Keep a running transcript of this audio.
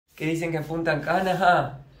Que dicen que en Punta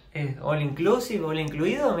Cana es all inclusive, all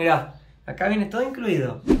incluido. Mirá, acá viene todo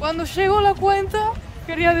incluido. Cuando llegó la cuenta,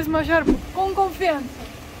 quería desmayar con confianza.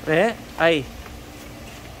 Ahí.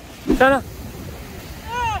 Cana.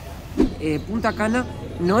 Punta Cana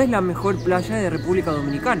no es la mejor playa de República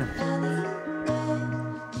Dominicana.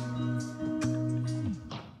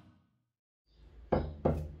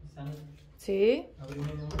 ¿Sí?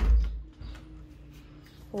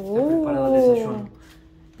 Preparado el desayuno.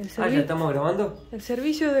 ¿Ya estamos grabando? ¿El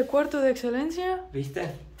servicio de cuarto de excelencia? ¿Viste?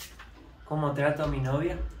 ¿Cómo trato a mi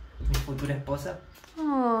novia? Mi futura esposa.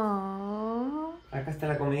 Oh. Acá está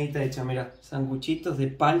la comidita hecha, mira. Sanguchitos de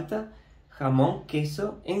palta, jamón,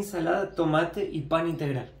 queso, ensalada, tomate y pan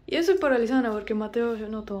integral. Y eso es para Lisana, porque Mateo yo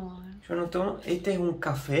no tomo. Yo no tomo. Este es un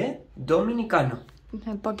café dominicano.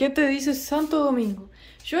 El paquete dice Santo Domingo.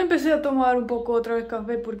 Yo empecé a tomar un poco otra vez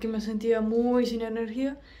café porque me sentía muy sin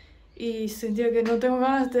energía y sentía que no tengo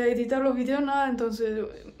ganas de editar los videos, nada, entonces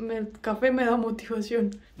el café me da motivación.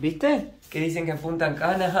 ¿Viste? Que dicen que en Punta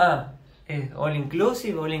Cana es all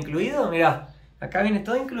inclusive, all incluido. Mirá, acá viene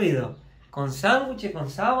todo incluido. Con sándwiches, con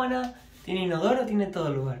sábana, tiene inodoro, tiene todo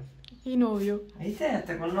el lugar. Y novio. ¿Viste?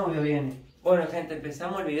 Hasta con novio viene. Bueno, gente,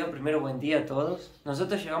 empezamos el video. Primero, buen día a todos.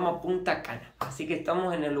 Nosotros llegamos a Punta Cana, así que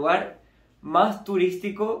estamos en el lugar más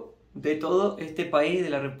turístico de todo este país de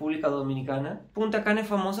la República Dominicana. Punta Cana es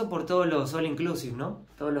famoso por todos los all inclusive, ¿no?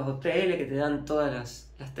 Todos los hoteles que te dan todas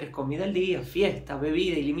las 3 comidas al día, fiesta,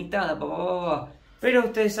 bebida ilimitada, Pero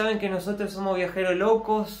ustedes saben que nosotros somos viajeros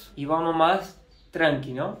locos y vamos más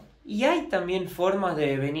tranqui, ¿no? Y hay también formas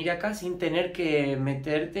de venir acá sin tener que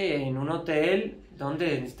meterte en un hotel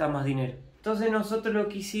donde necesitas más dinero. Entonces nosotros lo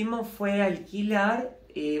que hicimos fue alquilar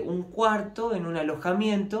un cuarto en un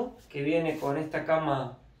alojamiento que viene con esta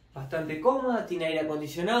cama bastante cómoda, tiene aire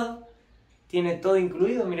acondicionado, tiene todo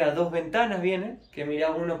incluido, mira, 2 ventanas vienen, que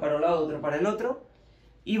mira uno para un lado, otro para el otro,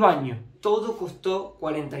 y baño. Todo costó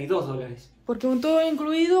 $42. Porque un todo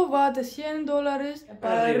incluido va de $100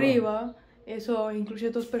 para arriba. Eso incluye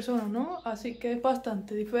 2 personas, ¿no? Así que es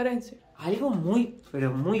bastante diferencia. Algo muy,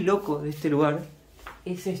 pero muy loco de este lugar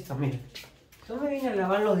es esto, mira. Yo me vine a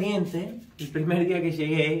lavar los dientes el primer día que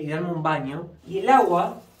llegué y darme un baño. Y el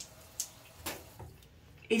agua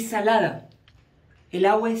es salada. El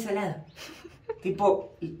agua es salada.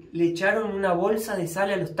 Tipo, le echaron una bolsa de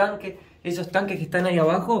sal a los tanques. Esos tanques que están ahí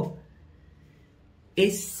abajo.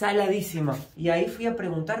 Es saladísima. Y ahí fui a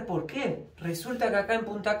preguntar por qué. Resulta que acá en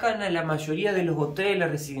Punta Cana la mayoría de los hoteles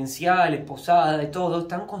residenciales, posadas, de todo,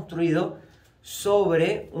 están construidos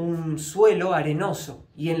sobre un suelo arenoso.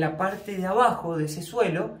 Y en la parte de abajo de ese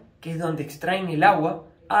suelo, que es donde extraen el agua,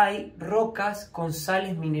 hay rocas con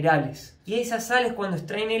sales minerales. Y esas sales, cuando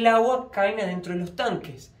extraen el agua, caen adentro de los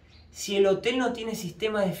tanques. Si el hotel no tiene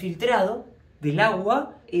sistema de filtrado del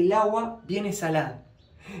agua, el agua viene salada.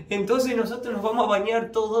 Entonces nosotros nos vamos a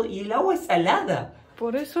bañar todo y el agua es salada.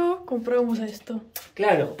 Por eso compramos esto.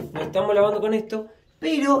 Claro, nos estamos lavando con esto,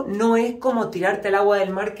 pero no es como tirarte al agua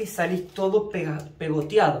del mar que salís todo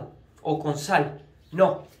pegoteado o con sal.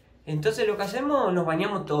 No. Entonces lo que hacemos, nos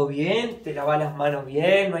bañamos todo bien, te lavas las manos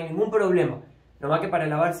bien, no hay ningún problema. Nomás que para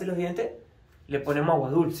lavarse los dientes le ponemos agua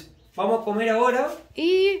dulce. Vamos a comer ahora.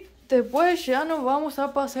 Y después ya nos vamos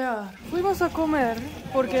a pasear. Fuimos a comer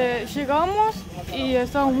porque llegamos y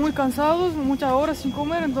estábamos muy cansados, muchas horas sin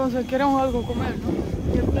comer, entonces queremos algo comer,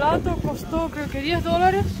 ¿no? Y el plato costó creo que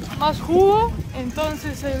 $10 más jugo,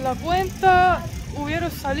 entonces en la cuenta hubiera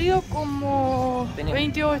salido como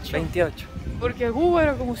 28. Porque el jugo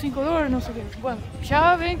era como $5, no sé qué. Bueno,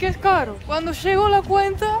 ya ven que es caro. Cuando llegó la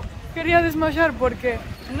cuenta quería desmayar porque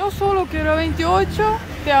no solo que era 28,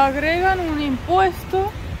 te agregan un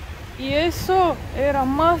impuesto. Y eso era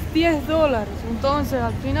más $10. Entonces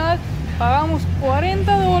al final pagamos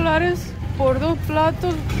 $40 por 2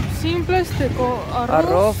 platos simples de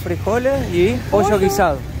arroz, frijoles y pollo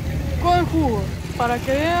guisado. Con jugo, para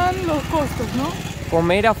que vean los costos, ¿no?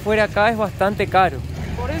 Comer afuera acá es bastante caro.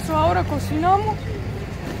 Por eso ahora cocinamos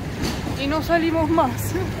y no salimos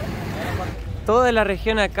más. Toda la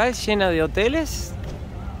región acá es llena de hoteles,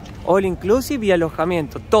 all inclusive y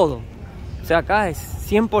alojamiento, todo. O sea, acá es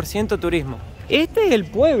 100% turismo. Este es el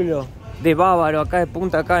pueblo de Bávaro, acá de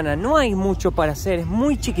Punta Cana. No hay mucho para hacer, es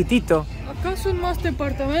muy chiquitito. Acá son más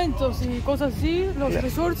departamentos y cosas así. Los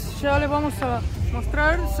resorts, ya les vamos a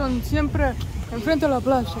mostrar, son siempre enfrente a la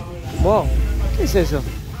playa. Wow, ¿qué es eso?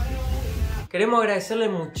 Queremos agradecerle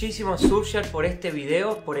muchísimo a Surfshark por este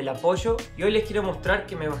video, por el apoyo, y hoy les quiero mostrar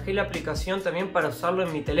que me bajé la aplicación también para usarlo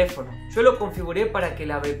en mi teléfono. Yo lo configuré para que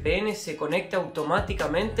la VPN se conecte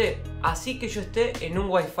automáticamente así que yo esté en un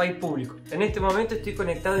Wi-Fi público. En este momento estoy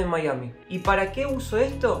conectado en Miami. ¿Y para qué uso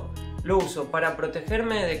esto? Lo uso para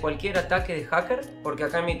protegerme de cualquier ataque de hacker, porque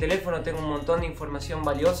acá en mi teléfono tengo un montón de información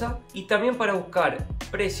valiosa, y también para buscar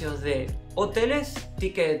precios de hoteles,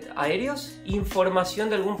 tickets aéreos, información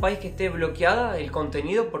de algún país que esté bloqueada, el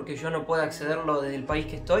contenido, porque yo no puedo accederlo desde el país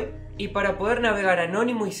que estoy, y para poder navegar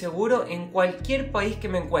anónimo y seguro en cualquier país que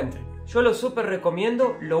me encuentre. Yo lo súper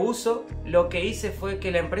recomiendo, lo uso. Lo que hice fue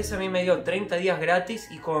que la empresa a mí me dio 30 días gratis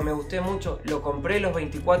y como me gusté mucho, lo compré los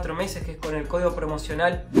 24 meses, que es con el código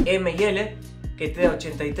promocional M&L, que te da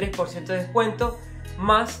 83% de descuento,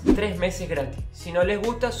 más 3 meses gratis. Si no les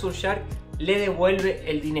gusta, Surfshark le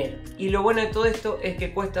devuelve el dinero. Y lo bueno de todo esto es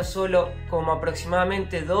que cuesta solo como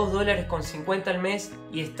aproximadamente $2.50 al mes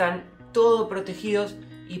y están todos protegidos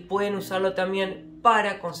y pueden usarlo también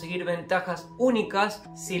para conseguir ventajas únicas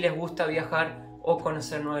si les gusta viajar o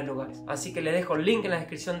conocer nuevos lugares. Así que les dejo el link en la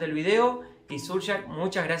descripción del video. Y Surfshark,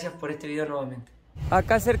 muchas gracias por este video nuevamente.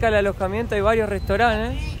 Acá cerca del alojamiento hay varios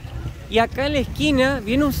restaurantes y acá en la esquina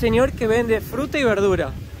viene un señor que vende fruta y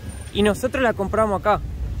verdura y nosotros la compramos acá.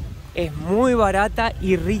 Es muy barata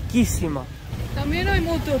y riquísima. También hay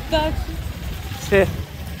mototaxis. Sí.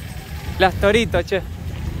 Las Toritos, che.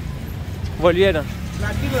 Volvieron.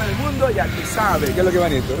 Nativo del mundo y aquí sabe qué es lo que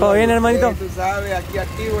van a esto. ¿Todo bien, hermanito? Tú sabes, aquí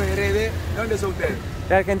activo en RD. ¿De dónde son ustedes?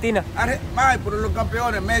 De Argentina. Ay, por los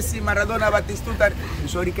campeones, Messi, Maradona, Batistuta. Yo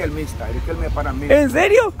soy Riquelmista, Riquelme para mí. ¿En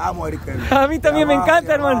serio? Amo a Riquelme. A mí también me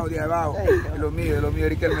encanta, hermano. De lo mío,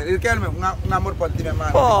 Riquelme. Riquelme, un amor por ti,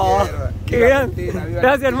 hermano. Oh, qué gran.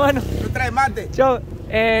 Gracias, hermano. ¿No traes mate? Chao.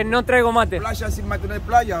 No traigo mate. Playa sin mate, no hay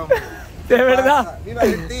playa, hombre. De verdad. Viva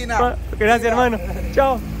Argentina. Gracias, hermano.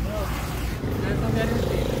 Chao.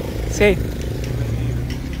 Sí.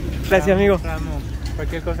 Gracias, amigo.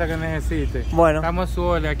 Cualquier cosa que necesite. Bueno. Estamos a su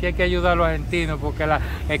orden. Aquí hay que ayudar a los argentinos porque la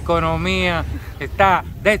economía está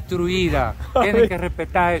destruida. Tienen que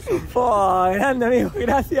respetar eso. Oh, grande, amigo.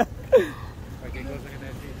 Gracias. Cualquier cosa que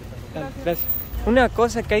necesite. Gracias. Una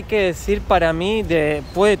cosa que hay que decir para mí,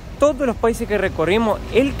 después de todos los países que recorrimos,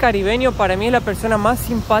 el caribeño para mí es la persona más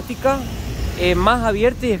simpática, más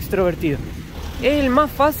abierta y extrovertida. Es el más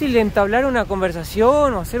fácil de entablar una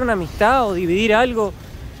conversación o hacer una amistad o dividir algo.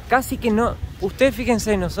 Casi que no. Ustedes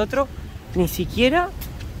fíjense, nosotros ni siquiera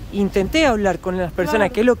intenté hablar con las personas,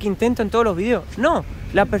 claro, que es lo que intento en todos los videos. No,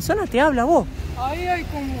 la persona te habla a vos. Ahí hay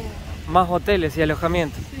como... Más hoteles y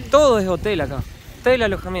alojamientos. Sí. Todo es hotel acá. Hotel,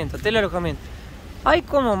 alojamiento, hotel, alojamiento. Hay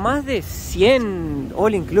como más de 100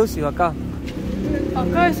 all inclusive acá.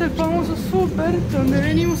 Acá es el famoso súper donde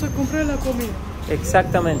venimos a comprar la comida.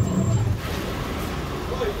 Exactamente.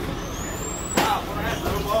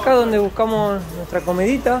 Acá donde buscamos nuestra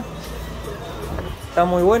comidita. Está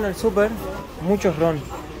muy bueno el súper. Muchos ron.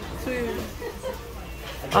 Sí.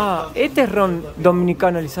 Ah, este es ron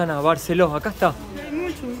dominicano, Lisana, Barceló. Acá está. Hay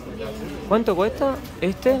mucho. ¿Cuánto cuesta?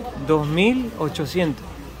 Este, 2.800.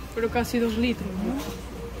 Pero casi 2 litros,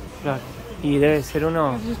 ¿no? Claro. Y debe ser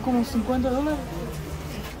uno... Eso es como $50.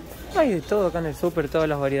 Hay de todo acá en el súper, todas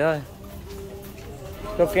las variedades.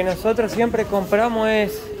 Lo que nosotros siempre compramos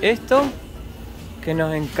es esto, que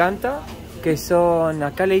nos encanta, que son,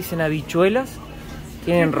 acá le dicen habichuelas,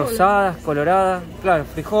 tienen frijoles rosadas, coloradas, claro,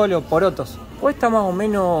 frijoles o porotos. Cuesta más o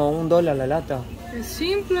menos $1 la lata. Es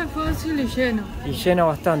simple, fácil y lleno. Y llena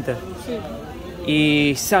bastante. Sí.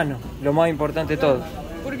 Y sano, lo más importante de todo.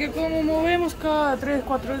 Porque como movemos cada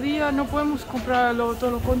 3-4 días, no podemos comprar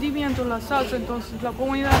todos los condimentos, la salsa, entonces la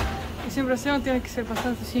comida que siempre hacemos tiene que ser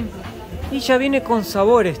bastante simple. Y ya viene con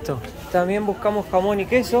sabor esto. También buscamos jamón y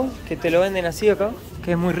queso, que te lo venden así acá,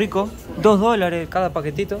 que es muy rico. $2 cada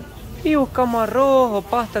paquetito. Y buscamos arroz o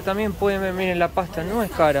pasta también, pueden ver, miren la pasta, no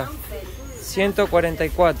es cara.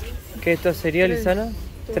 144. Que esto sería, Lisana,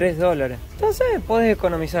 $3. Entonces podés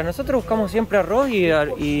economizar. Nosotros buscamos siempre arroz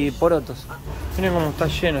y porotos. Miren cómo está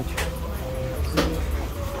lleno, chicos.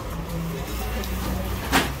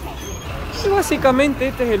 Y básicamente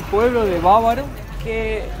este es el pueblo de Bávaro,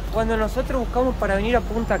 que cuando nosotros buscamos para venir a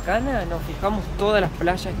Punta Cana nos fijamos todas las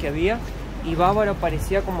playas que había y Bávaro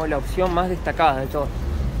parecía como la opción más destacada de todo.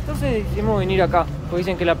 Entonces decidimos venir acá, porque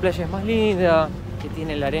dicen que la playa es más linda, que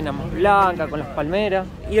tiene la arena más blanca con las palmeras,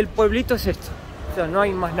 y el pueblito es esto, o sea, no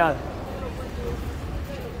hay más nada.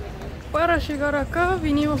 Para llegar acá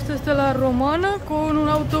vinimos desde la Romana con un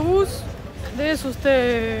autobús de esos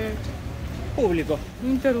Público.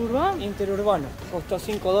 interurbano. Interurbano. Costó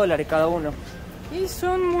 $5 cada uno. Y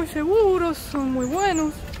son muy seguros, son muy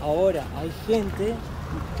buenos. Ahora hay gente,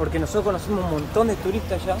 porque nosotros conocemos un montón de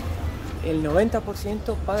turistas ya, el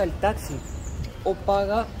 90% paga el taxi o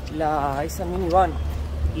paga esa minivan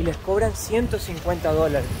y les cobran $150.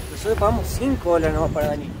 Nosotros pagamos $5 nomás para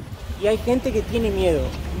venir. Y hay gente que tiene miedo.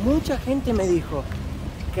 Mucha gente me dijo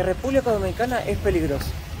que República Dominicana es peligrosa.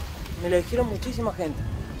 Me lo dijeron muchísima gente.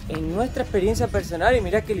 En nuestra experiencia personal, y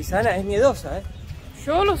mirá que Lisana es miedosa, ¿eh?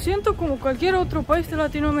 Yo lo siento como cualquier otro país de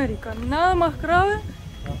Latinoamérica. Nada más grave,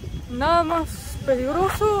 nada más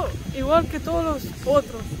peligroso, igual que todos los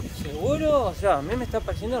otros. ¿Seguro? O sea, a mí me está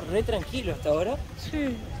pareciendo re tranquilo hasta ahora.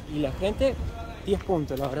 Sí. Y la gente, 10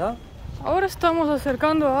 puntos, la verdad. Ahora estamos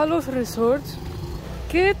acercando a los resorts,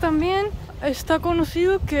 que también está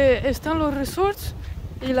conocido que están los resorts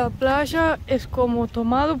y la playa es como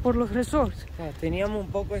tomado por los resorts. Teníamos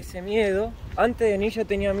un poco ese miedo. Antes de venir yo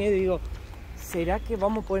tenía miedo y digo, ¿será que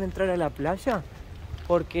vamos a poder entrar a la playa?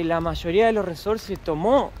 Porque la mayoría de los resorts se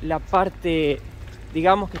tomó la parte,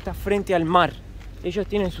 digamos, que está frente al mar. Ellos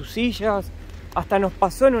tienen sus sillas. Hasta nos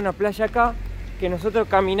pasó en una playa acá que nosotros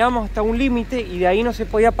caminamos hasta un límite y de ahí no se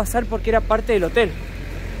podía pasar porque era parte del hotel.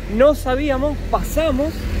 No sabíamos,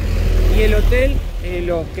 pasamos y el hotel,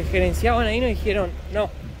 los que gerenciaban ahí nos dijeron, no,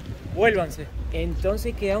 vuélvanse.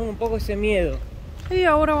 Entonces quedamos un poco ese miedo. Y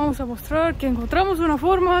ahora vamos a mostrar que encontramos una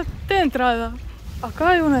forma de entrada. Acá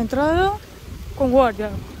hay una entrada con guardia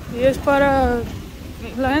y es para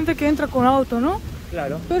la gente que entra con auto, ¿no?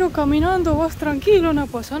 Claro. Pero caminando vas tranquilo, no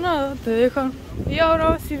pasa nada, te dejan. Y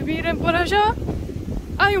ahora si vienen por allá,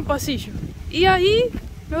 hay un pasillo. Y ahí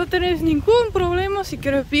no tenés ningún problema si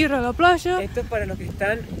quieres ir a la playa. Esto es para los que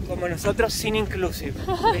están como nosotros sin inclusive,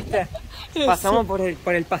 ¿viste? Pasamos por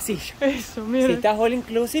el pasillo. Eso, mira. Si estás all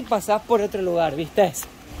inclusive, pasás por otro lugar, ¿viste eso?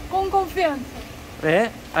 Con confianza.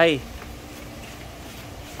 Ahí.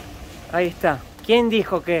 Ahí está. ¿Quién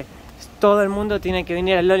dijo que todo el mundo tiene que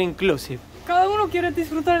venir al all inclusive? Cada uno quiere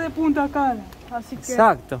disfrutar de Punta Cana. Así que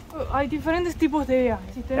exacto. Hay diferentes tipos de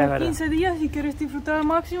viajes. Si tenés 15 días y quieres disfrutar al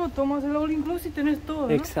máximo, tomas el all inclusive y tenés todo,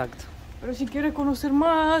 ¿no? Exacto. Pero si quieres conocer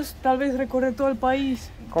más, tal vez recorrer todo el país,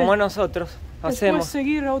 como nosotros hacemos. Después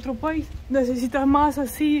seguir a otro país, necesitas más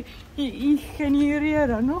así ingeniería,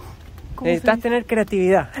 ¿no? Necesitas tener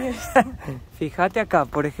creatividad. Fíjate acá,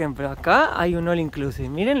 por ejemplo, acá hay un all inclusive.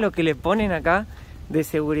 Miren lo que le ponen acá de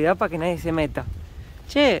seguridad para que nadie se meta.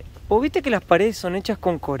 Che, ¿vos viste que las paredes son hechas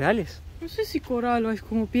con corales? No sé si coral o es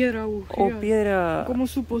como piedra agujereada. O piedra...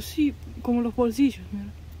 Como los bolsillos, mira.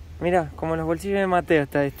 Mira, como los bolsillos de Mateo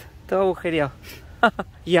está esto. Todo agujereado.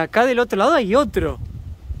 Y acá del otro lado hay otro.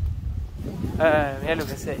 Mira lo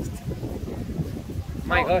que es esto.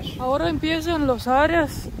 My gosh. Ahora empiezan las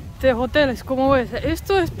áreas de hoteles, como ves.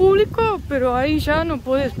 Esto es público, pero ahí ya no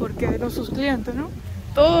puedes porque no sos cliente, ¿no?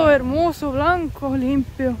 Todo hermoso, blanco,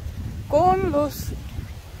 limpio. Con los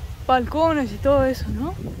balcones y todo eso,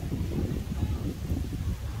 ¿no?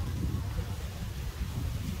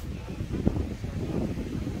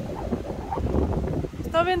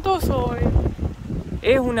 Está ventoso hoy.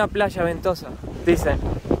 Es una playa ventosa, dicen.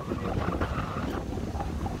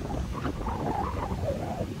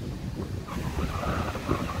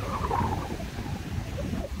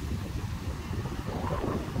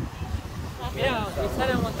 Mira,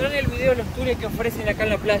 empezar a mostrar el video de los tours que ofrecen acá en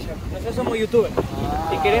la playa. Nosotros somos youtubers.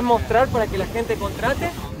 Si querés mostrar para que la gente contrate,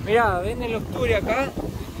 mira, venden los tours acá.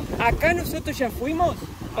 Acá nosotros ya fuimos.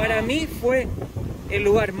 Para mí fue el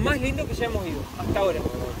lugar más lindo que ya hemos ido hasta ahora.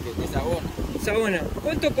 De Sabona. Sabona.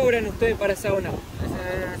 ¿Cuánto cobran ustedes para Sabona?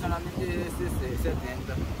 Solamente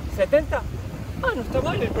es 70. ¿70? Ah, no está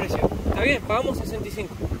mal el precio. Está bien, pagamos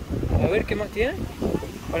 65. A ver qué más tienen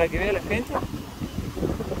para que vea la gente.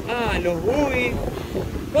 Ah, los buggy.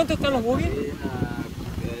 ¿Cuánto están los buggy?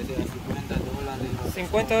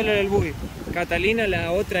 $50 el buggy. Catalina,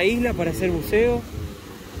 la otra isla para hacer buceo.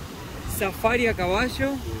 Safari a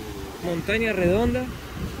caballo. Montaña redonda.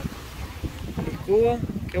 Escuba.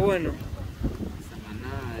 Qué bueno.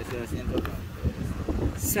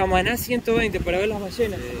 Samaná 120 para ver las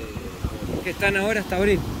ballenas. Que están ahora hasta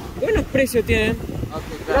abril. Buenos precios tienen.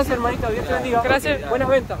 Gracias, hermanita. Dios te bendiga. Gracias. Buenas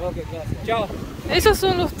ventas. Gracias. Chao. Esos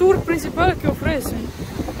son los tours principales que ofrecen.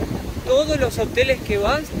 Todos los hoteles que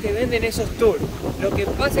vas te venden esos tours. Lo que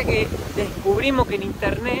pasa es que descubrimos que en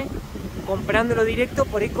internet, comprándolo directo,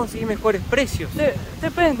 por ahí conseguís mejores precios.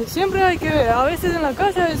 Depende, siempre hay que ver. A veces en la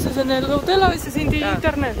casa, a veces en el hotel, a veces en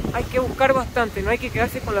internet. Hay que buscar bastante, no hay que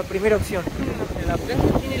quedarse con la primera opción. En la playa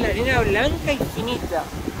tiene la arena blanca y finita.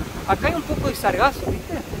 Acá hay un poco de sargazo,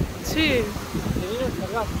 ¿viste? Sí. Se vino el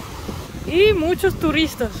sargazo. Y muchos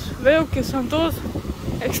turistas. Veo que son todos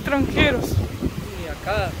extranjeros. Sí,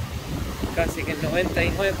 acá casi que el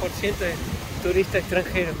 99% es turista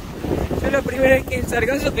extranjero. Yo la primera vez que en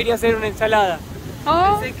Sargazo quería hacer una ensalada.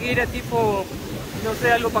 Pensé que era tipo, no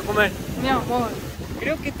sé, algo para comer. Mi amor.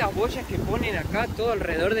 Creo que estas boyas que ponen acá todo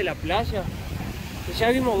alrededor de la playa, que ya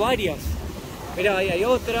vimos varias. Mirá, ahí hay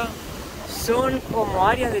otra. Son como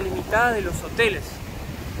áreas delimitadas de los hoteles.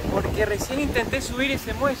 Porque recién intenté subir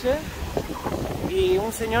ese muelle y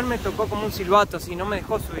un señor me tocó como un silbato, así no me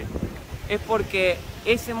dejó subir. Es porque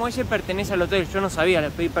ese muelle pertenece al hotel. Yo no sabía, le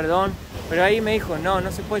pedí perdón. Pero ahí me dijo, no,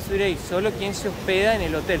 no se puede subir ahí, solo quien se hospeda en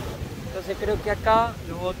el hotel. Entonces creo que acá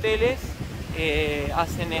los hoteles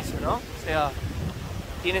hacen eso, ¿no? O sea,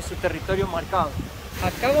 tiene su territorio marcado.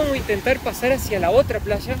 Acá vamos a intentar pasar hacia la otra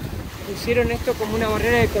playa. Pusieron esto como una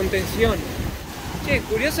barrera de contención. Che,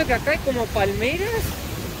 curioso que acá hay como palmeras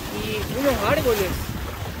y unos árboles.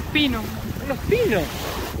 Pino. Unos pinos.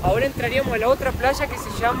 Ahora entraríamos a la otra playa que se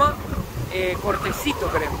llama Cortecito,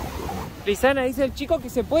 creo. Lisana, dice el chico que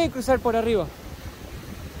se puede cruzar por arriba.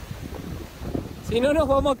 Si no, nos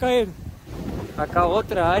vamos a caer. Acá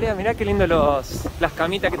otra área, mirá qué lindo las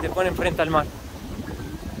camitas que te ponen frente al mar.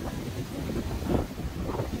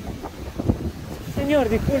 Señor,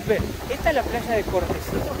 disculpe, ¿esta es la playa de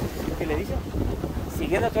Cortecito? ¿Qué le dice?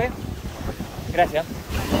 ¿Siguiendo todavía? Gracias.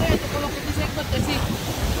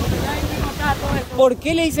 ¿Por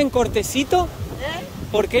qué le dicen Cortecito?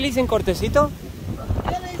 ¿Por qué le dicen Cortecito?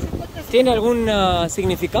 ¿Tiene algún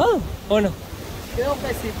significado o no? Creo que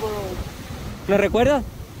sí, pero... ¿No recuerdas?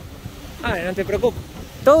 Ah, no te preocupes.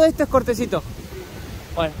 Todo esto es Cortecito.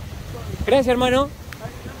 Bueno, gracias, hermano.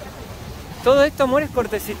 Todo esto, amor, es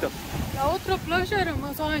Cortecito. La otra playa era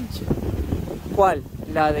más ancha. ¿Cuál?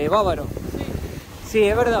 La de Bávaro. Sí. Sí,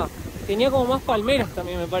 es verdad. Tenía como más palmeras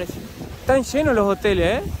también, me parece. Están llenos los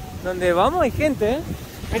hoteles, ¿eh? Donde vamos hay gente, ¿eh?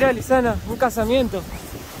 Mira, Lisana, un casamiento.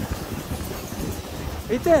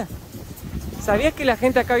 ¿Viste? ¿Sabías que la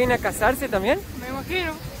gente acá viene a casarse también? Me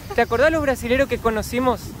imagino. ¿Te acordás los brasileros que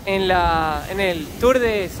conocimos en el tour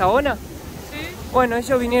de Saona? Sí. Bueno,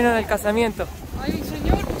 ellos vinieron al casamiento. Hay un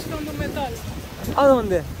señor buscando metal. ¿A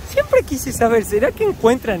dónde? Siempre quise saber, ¿será que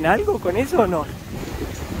encuentran algo con eso o no?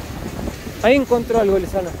 Ahí encontró algo,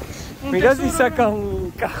 Lisana. Mirá si saca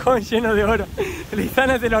un cajón lleno de oro.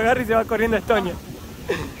 Lisana se lo agarra y se va corriendo a Estonia.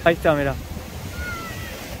 Ahí está, mirá.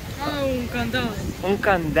 Ah, un candado. Un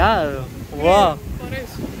candado. Wow.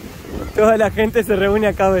 Parece. Toda la gente se reúne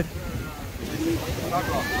acá a ver.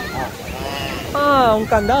 Ah, un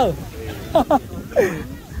candado. A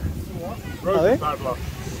ver.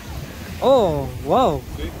 Oh, wow.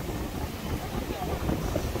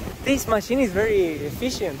 This machine is very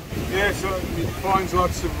efficient. Yeah, so it finds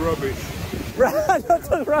lots of rubbish. Lots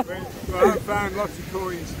of rubbish. Well, I found lots of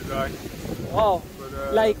coins today. Wow.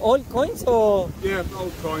 But, Like old coins or? Yeah,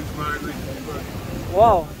 old coins mainly. But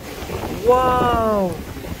Wow. Wow.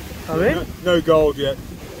 A ver. no gold yet.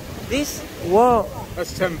 This, wow.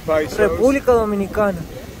 That's 10 pesos. República Dominicana.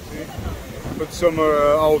 But some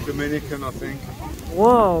are old Dominican, I think.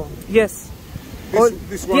 Wow. Yes.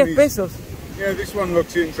 This one 10 is, pesos. yeah, this one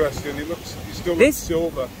looks interesting. It still This? looks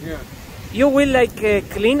silver. Yeah. You will like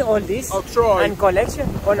clean all this I'll try. and collection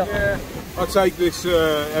or no? Yeah. I take this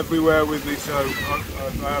everywhere with me, so I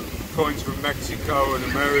have coins from Mexico and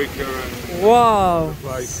America and Wow.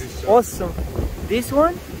 places. So, Awesome. This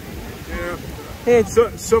one? yeah. It's, So,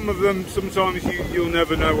 some of them, sometimes you'll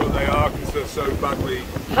never know what they are because they're so badly.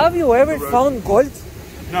 have you ever found gold?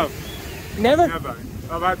 No, Never? never.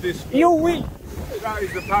 I've had this. You will. That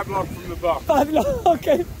is the padlock from the box. Pablo,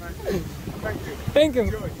 okay. Thank you. Thank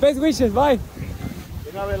you. Best wishes, bye.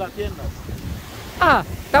 Ah,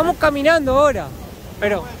 estamos caminando ahora.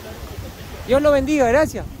 Pero Dios lo bendiga,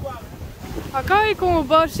 gracias. Acá hay como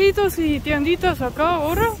barcitos y tienditas acá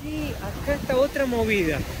ahora. Sí, acá está otra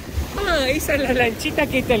movida. Ah, esa es la lanchita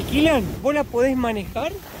que te alquilan. Vos la podés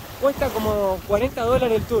manejar, cuesta como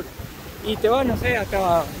 $40 el tour. Y te vas, no sé,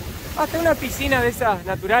 hasta una piscina de esas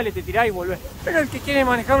naturales, te tirás y volvés. Pero el que quiere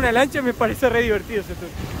manejar una lancha me parece re divertido ese tour.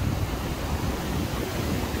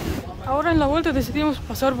 Ahora en la vuelta decidimos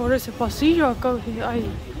pasar por ese pasillo. Acá hay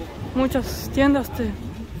muchas tiendas de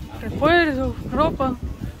recuerdos, ropa.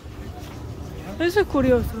 Eso es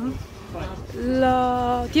curioso, ¿no?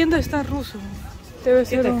 La tienda está en ruso. Debe ¿Qué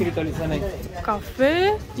ser está un escrito, Lisana, ahí?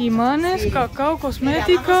 café, imanes, cacao,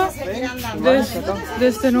 cosmética,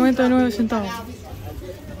 desde 99 centavos.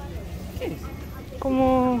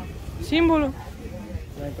 Como símbolo.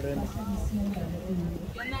 No hay problema.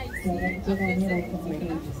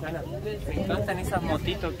 Me encantan esas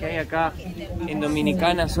motitos que hay acá en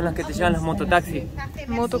Dominicana, son las que te llevan las mototaxis.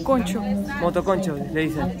 Motoconcho. Motoconcho, le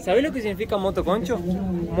dicen. ¿Sabés lo que significa motoconcho?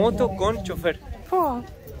 Moto con chofer. Oh,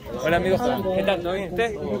 Hola amigos, ¿qué tal? ¿Todo bien?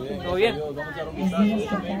 ¿Usted? ¿Todo bien?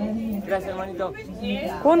 Gracias, hermanito.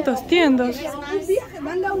 ¿Cuántas tiendas?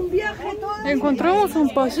 Encontramos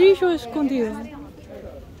un pasillo escondido.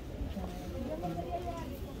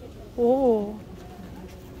 Oh.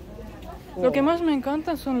 Lo que más me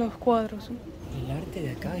encanta son los cuadros. El arte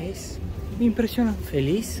de acá es Impresionante.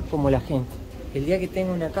 feliz como la gente. El día que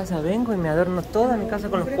tengo una casa vengo y me adorno toda mi casa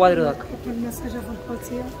con los cuadros de acá.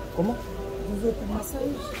 ¿Cómo?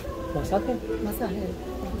 ¿Masaje?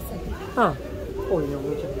 Ah, uy no,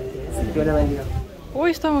 muchas gracias. Dios la bendiga.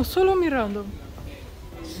 Hoy estamos solo mirando.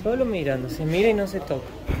 Solo mirando, se mira y no se toca.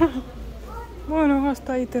 Bueno,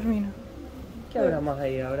 hasta ahí termina. ¿Qué habrá más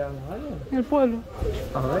ahí? ¿Habrá más algo? El pueblo.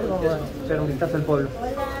 A ver, vamos a echar un vistazo al pueblo.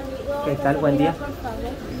 ¿Qué tal? Buen día.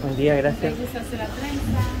 Buen día, gracias.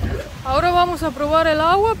 Ahora vamos a probar el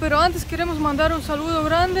agua, pero antes queremos mandar un saludo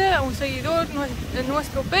grande a un seguidor de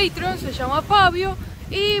nuestro Patreon, se llama Fabio,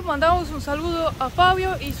 y mandamos un saludo a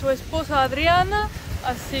Fabio y su esposa Adriana,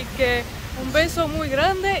 así que un beso muy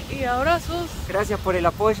grande y abrazos. Gracias por el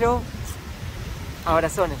apoyo.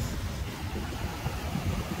 Abrazones.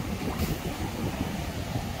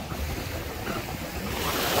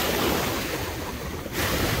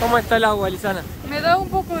 ¿Cómo está el agua, Lisana? Me da un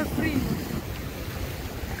poco de frío.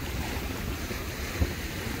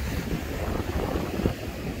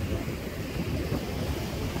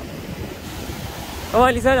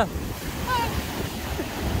 Vamos, Lisana.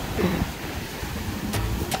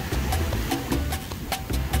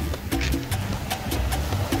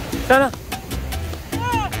 Lisana.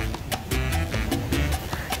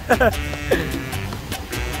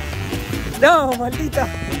 No, maldita.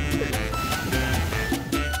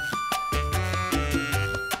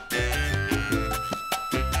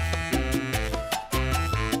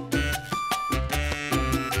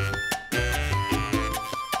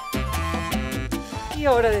 Y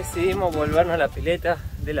ahora decidimos volvernos a la pileta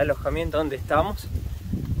del alojamiento donde estamos,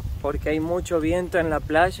 porque hay mucho viento en la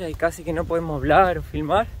playa y casi que no podemos hablar o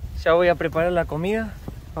filmar. Ya voy a preparar la comida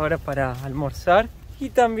ahora para almorzar, y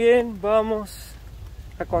también vamos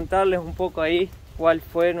a contarles un poco ahí cuál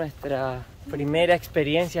fue nuestra primera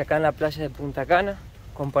experiencia acá en la playa de Punta Cana,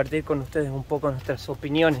 compartir con ustedes un poco nuestras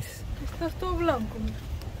opiniones. Estás todo blanco.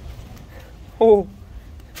 Oh.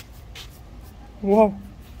 Wow.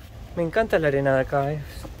 Me encanta la arena de acá, es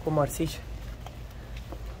como arcilla.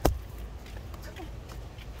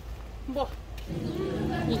 Buah.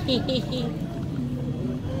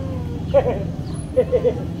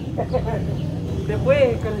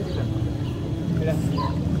 Después, calentita. Gracias.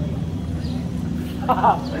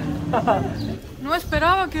 No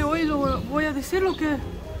esperaba que hoy voy a decir lo que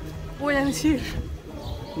voy a decir.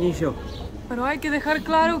 Ni yo. Pero hay que dejar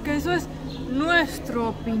claro que eso es nuestra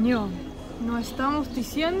opinión. No estamos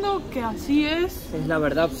diciendo que así es. Es la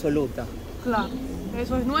verdad absoluta. Claro,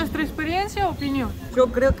 eso es nuestra experiencia, opinión. Yo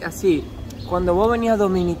creo que así, cuando vos venís a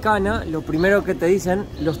Dominicana, lo primero que te dicen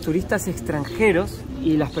los turistas extranjeros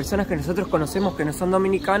y las personas que nosotros conocemos que no son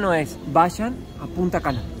dominicanos es: vayan a Punta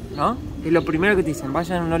Cana, ¿no? Es lo primero que te dicen,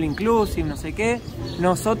 vayan a un all inclusive, no sé qué.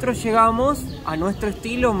 Nosotros llegamos a nuestro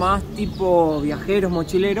estilo más tipo viajeros,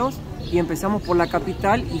 mochileros, y empezamos por la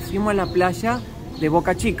capital y fuimos a la playa de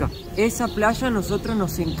Boca Chica. Esa playa a nosotros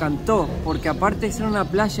nos encantó, porque aparte de ser una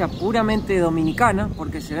playa puramente dominicana,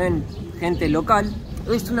 porque se ven gente local,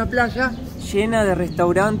 es una playa llena de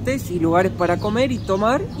restaurantes y lugares para comer y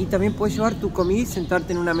tomar, y también puedes llevar tu comida y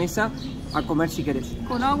sentarte en una mesa a comer si querés.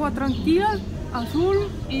 Con agua tranquila, azul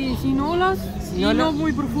y sin olas, y no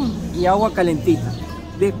muy profundo. Y agua calentita.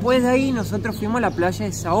 Después de ahí nosotros fuimos a la playa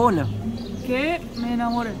de Zona. Que me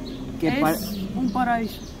enamoré. Es un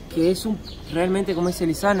paraíso. Que es realmente, como dice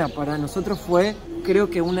Lisana, para nosotros fue, creo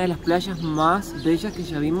que una de las playas más bellas que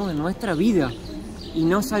ya vimos en nuestra vida. Y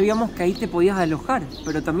no sabíamos que ahí te podías alojar,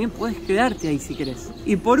 pero también puedes quedarte ahí si querés.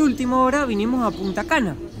 Y por último ahora vinimos a Punta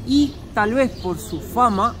Cana. Y tal vez por su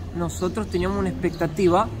fama, nosotros teníamos una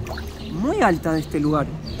expectativa muy alta de este lugar.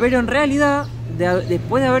 Pero en realidad,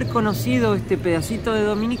 después de haber conocido este pedacito de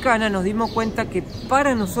Dominicana, nos dimos cuenta que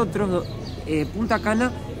para nosotros Punta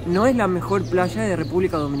Cana no es la mejor playa de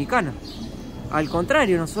República Dominicana. Al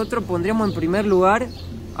contrario, nosotros pondríamos en primer lugar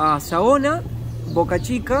a Saona, Boca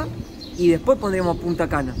Chica, y después pondríamos Punta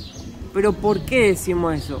Cana. Pero ¿por qué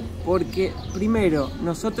decimos eso? Porque primero,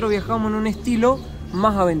 nosotros viajamos en un estilo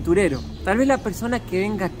más aventurero. Tal vez la persona que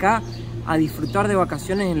venga acá a disfrutar de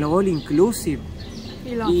vacaciones en los all inclusive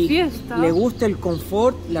y la fiesta, le gusta el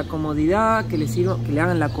confort, la comodidad, que le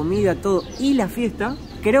hagan la comida, todo, y la fiesta,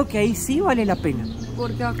 creo que ahí sí vale la pena.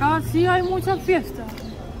 Porque acá sí hay muchas fiestas,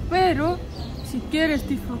 pero si quieres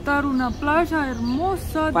disfrutar una playa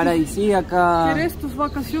hermosa, paradisíaca, quieres tus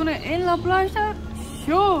vacaciones en la playa,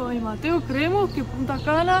 yo y Mateo creemos que Punta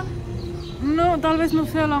Cana tal vez no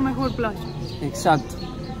sea la mejor playa. Exacto.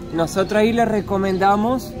 Nosotros ahí les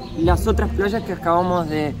recomendamos las otras playas que acabamos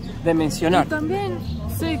de mencionar. Y también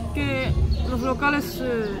sé que los locales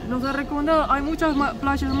nos han recomendado, hay muchas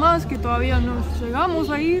playas más que todavía no llegamos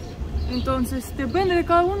a ir, entonces depende de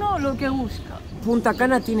cada uno lo que busca. ¿Punta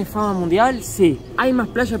Cana tiene fama mundial? Sí. ¿Hay más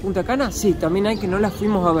playas de Punta Cana? Sí, también hay que no las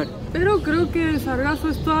fuimos a ver. Pero creo que Sargazo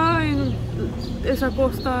está en esa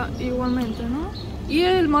costa igualmente, ¿no? Y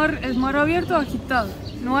el mar es mar abierto, agitado,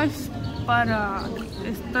 no es para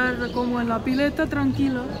estar como en la pileta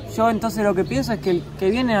tranquilo. Yo entonces lo que pienso es que el que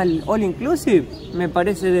viene al All Inclusive me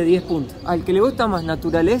parece de 10 puntos. Al que le gusta más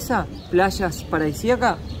naturaleza, playas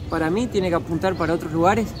paradisíacas, para mí tiene que apuntar para otros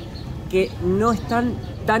lugares que no están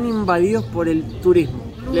tan invadidos por el turismo.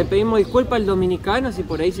 Le pedimos disculpas al dominicano si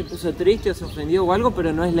por ahí se puso triste o se ofendió o algo,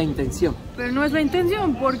 pero no es la intención. Pero no es la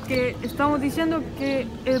intención porque estamos diciendo que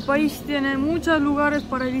el país tiene muchos lugares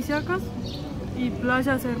paradisíacos y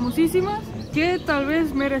playas hermosísimas que tal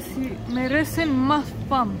vez merecen más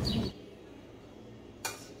fama.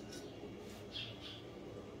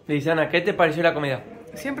 Lisana, ¿qué te pareció la comida?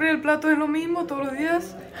 Siempre el plato es lo mismo todos los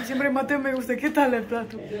días y siempre Mateo me gusta. ¿Qué tal el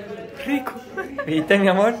plato? Rico. ¿Viste, mi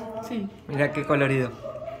amor? Sí. Mira qué colorido.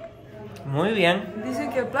 Muy bien.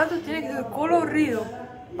 Dicen que el plato tiene que ser colorido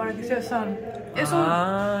para que sea sano.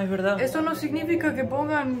 Eso, es verdad. eso no significa que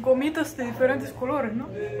pongan gomitas de diferentes colores, ¿no?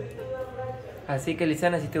 Así que,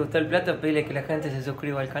 Lisana, si te gustó el plato, pídele que la gente se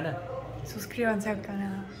suscriba al canal. Suscríbanse al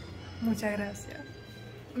canal. Muchas gracias.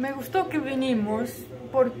 Me gustó que vinimos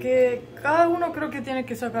porque cada uno creo que tiene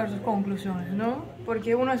que sacar sus conclusiones, ¿no?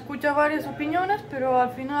 Porque uno escucha varias opiniones, pero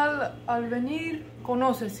al final, al venir,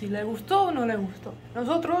 conoce si le gustó o no le gustó.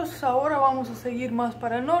 Nosotros ahora vamos a seguir más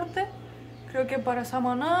para el norte, creo que para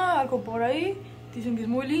Samaná, algo por ahí. Dicen que es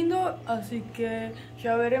muy lindo, así que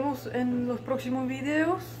ya veremos en los próximos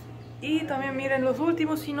videos. Y también miren los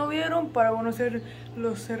últimos si no vieron para conocer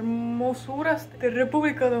las hermosuras de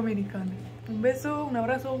República Dominicana. Un beso, un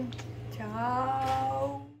abrazo,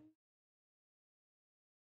 chao.